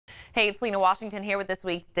Hey, it's Lena Washington here with this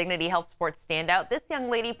week's Dignity Health Sports Standout. This young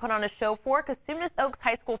lady put on a show for Cosumnes Oaks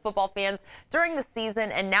High School football fans during the season,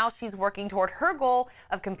 and now she's working toward her goal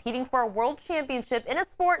of competing for a world championship in a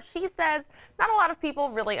sport she says not a lot of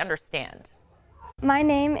people really understand. My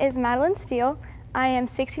name is Madeline Stiehl. I am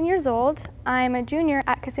 16 years old. I'm a junior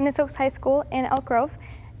at Cosumnes Oaks High School in Elk Grove,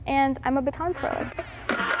 and I'm a baton twirler.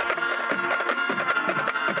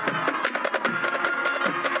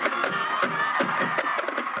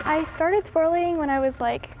 I started twirling when I was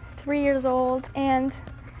like 3 years old, and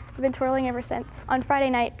I've been twirling ever since. On Friday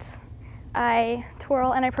nights, I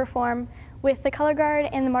twirl and I perform with the color guard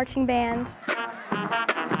and the marching band.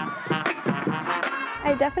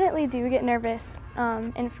 I definitely do get nervous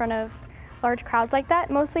in front of large crowds like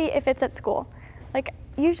that, mostly if it's at school. Like,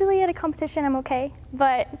 usually at a competition I'm okay,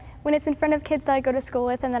 but when it's in front of kids that I go to school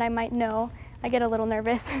with and that I might know, I get a little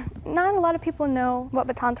nervous. Not a lot of people know what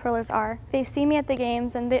baton twirlers are. They see me at the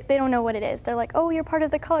games and they don't know what it is. They're like, oh, you're part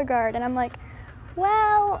of the color guard. And I'm like,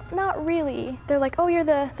 well, not really. They're like, oh, you're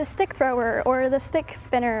the stick thrower or the stick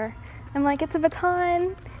spinner. I'm like, it's a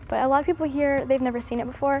baton. But a lot of people here, they've never seen it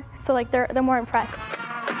before. So like they're more impressed.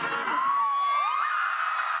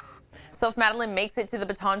 So if Madeline makes it to the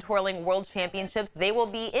baton twirling world championships, they will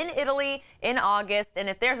be in Italy in August. And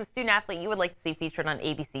if there's a student athlete you would like to see featured on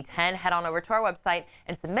ABC 10, head on over to our website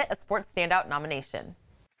and submit a Sports Standout nomination.